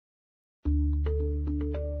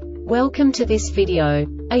Welcome to this video.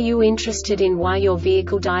 Are you interested in why your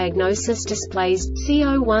vehicle diagnosis displays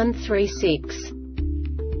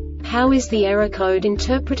C0136? How is the error code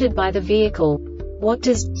interpreted by the vehicle? What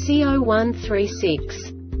does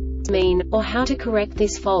C0136 mean, or how to correct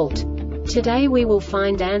this fault? Today we will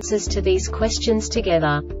find answers to these questions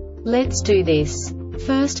together. Let's do this.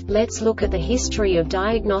 First, let's look at the history of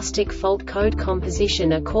diagnostic fault code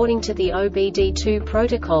composition according to the OBD2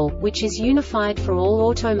 protocol, which is unified for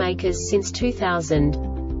all automakers since 2000.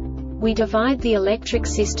 We divide the electric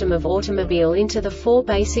system of automobile into the four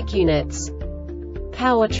basic units: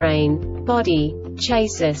 powertrain, body,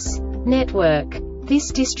 chassis, network. This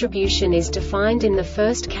distribution is defined in the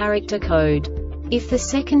first character code. If the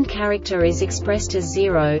second character is expressed as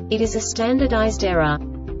 0, it is a standardized error.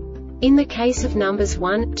 In the case of numbers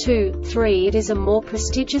 1, 2, 3, it is a more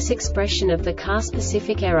prestigious expression of the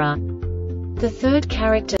car-specific error. The third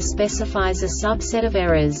character specifies a subset of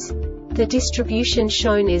errors. The distribution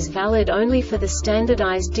shown is valid only for the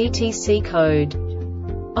standardized DTC code.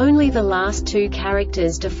 Only the last two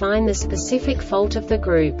characters define the specific fault of the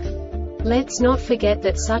group. Let's not forget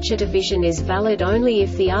that such a division is valid only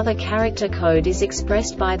if the other character code is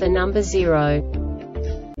expressed by the number 0.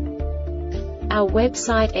 Our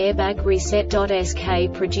website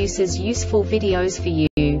airbagreset.sk produces useful videos for you.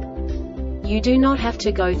 You do not have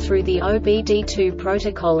to go through the OBD2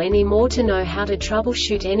 protocol anymore to know how to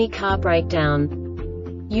troubleshoot any car breakdown.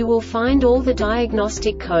 You will find all the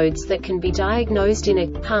diagnostic codes that can be diagnosed in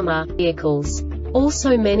vehicles.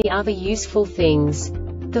 Also many other useful things.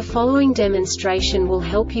 The following demonstration will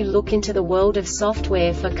help you look into the world of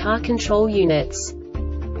software for car control units.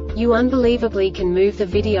 You unbelievably can move the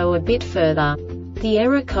video a bit further. The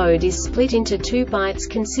error code is split into 2 bytes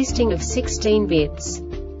consisting of 16 bits.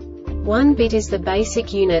 1 bit is the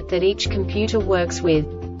basic unit that each computer works with.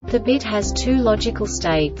 The bit has 2 logical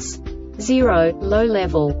states: 0, low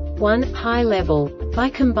level, 1, high level. By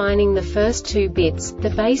combining the first 2 bits, the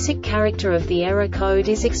basic character of the error code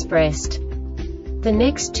is expressed. The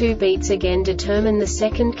next 2 beats again determine the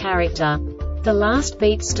second character. The last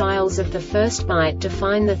beat styles of the first byte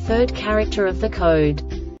define the third character of the code.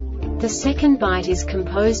 The second byte is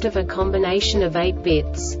composed of a combination of 8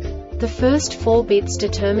 bits. The first 4 bits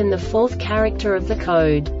determine the fourth character of the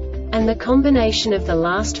code. And the combination of the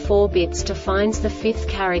last 4 bits defines the fifth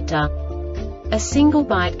character. A single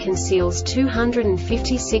byte conceals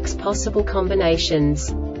 256 possible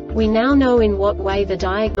combinations. We now know in what way the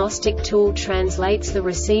diagnostic tool translates the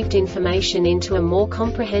received information into a more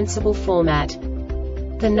comprehensible format.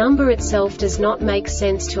 The number itself does not make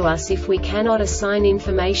sense to us if we cannot assign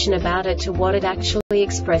information about it to what it actually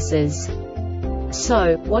expresses.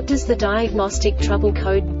 So, what does the Diagnostic Trouble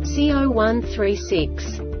Code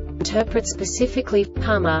C0136 interpret specifically for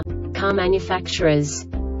car manufacturers?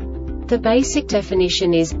 The basic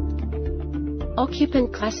definition is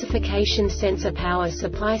Occupant Classification Sensor Power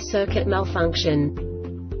Supply Circuit Malfunction.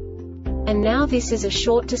 And now this is a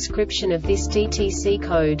short description of this DTC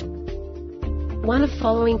code. One of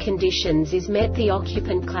following conditions is met: the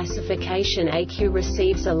occupant classification AQ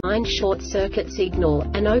receives a line short circuit signal,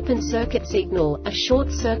 an open circuit signal, a short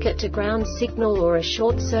circuit to ground signal, or a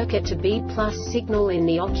short circuit to B+ signal in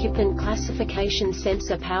the occupant classification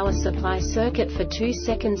sensor power supply circuit for 2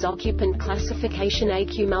 seconds. Occupant classification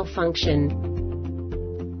AQ malfunction.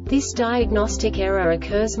 This diagnostic error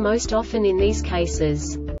occurs most often in these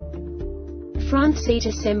cases: front seat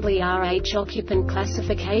assembly RH, occupant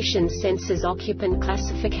classification sensors, occupant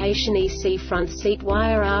classification EC, front seat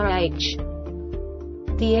wire RH.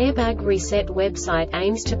 The Airbag Reset website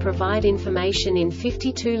aims to provide information in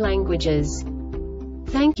 52 languages.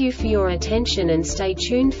 Thank you for your attention and stay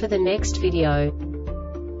tuned for the next video.